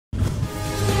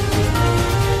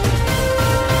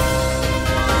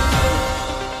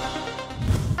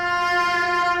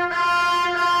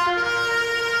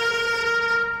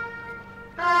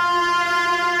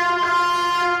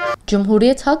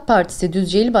Cumhuriyet Halk Partisi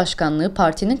Düzce İl Başkanlığı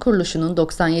partinin kuruluşunun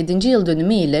 97. yıl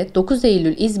dönümü ile 9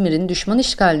 Eylül İzmir'in düşman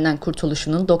işgalinden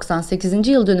kurtuluşunun 98.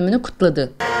 yıl dönümünü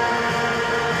kutladı.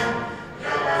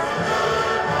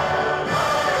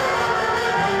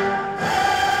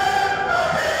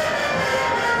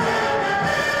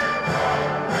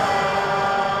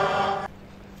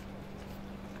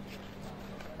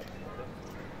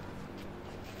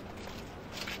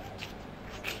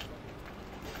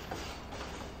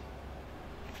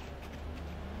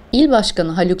 İl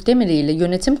Başkanı Haluk Demir ile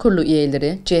Yönetim Kurulu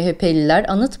üyeleri CHP'liler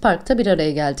Anıtpark'ta bir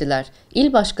araya geldiler.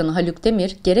 İl Başkanı Haluk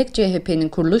Demir, gerek CHP'nin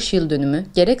kuruluş yıl dönümü,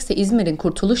 gerekse İzmir'in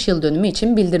kurtuluş yıl dönümü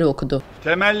için bildiri okudu.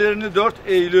 Temellerini 4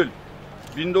 Eylül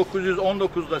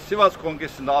 1919'da Sivas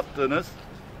Kongresi'nde attığınız,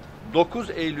 9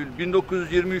 Eylül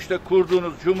 1923'te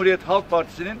kurduğunuz Cumhuriyet Halk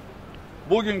Partisi'nin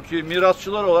bugünkü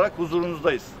mirasçılar olarak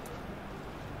huzurunuzdayız.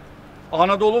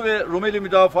 Anadolu ve Rumeli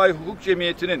Müdafaa-i Hukuk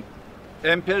Cemiyeti'nin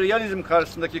emperyalizm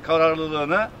karşısındaki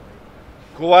kararlılığını,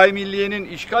 Kuvayi Milliye'nin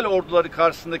işgal orduları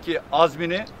karşısındaki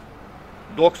azmini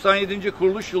 97.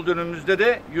 kuruluş yıl dönümümüzde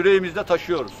de yüreğimizde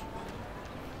taşıyoruz.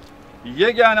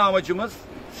 Yegane amacımız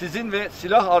sizin ve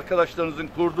silah arkadaşlarınızın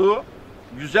kurduğu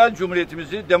güzel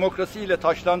cumhuriyetimizi demokrasiyle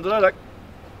taşlandırarak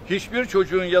hiçbir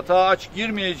çocuğun yatağa aç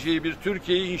girmeyeceği bir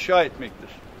Türkiye'yi inşa etmektir.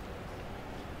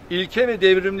 İlke ve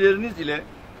devrimleriniz ile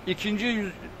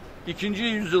ikinci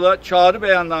yüzyıla çağrı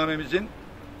beyannamemizin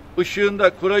ışığında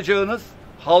kuracağınız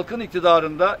halkın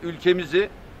iktidarında ülkemizi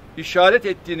işaret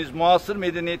ettiğiniz muasır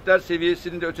medeniyetler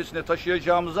seviyesinin de ötesine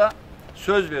taşıyacağımıza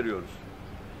söz veriyoruz.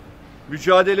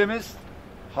 Mücadelemiz,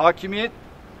 hakimiyet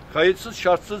kayıtsız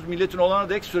şartsız milletin olana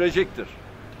dek sürecektir.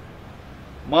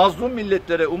 Mazlum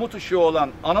milletlere umut ışığı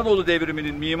olan Anadolu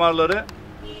devriminin mimarları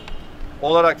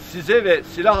olarak size ve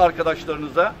silah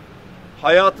arkadaşlarınıza,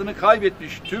 hayatını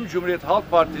kaybetmiş tüm Cumhuriyet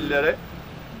Halk Partililere,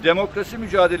 demokrasi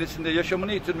mücadelesinde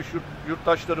yaşamını yitirmiş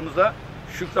yurttaşlarımıza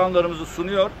şükranlarımızı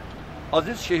sunuyor,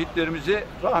 aziz şehitlerimizi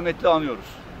rahmetle anıyoruz.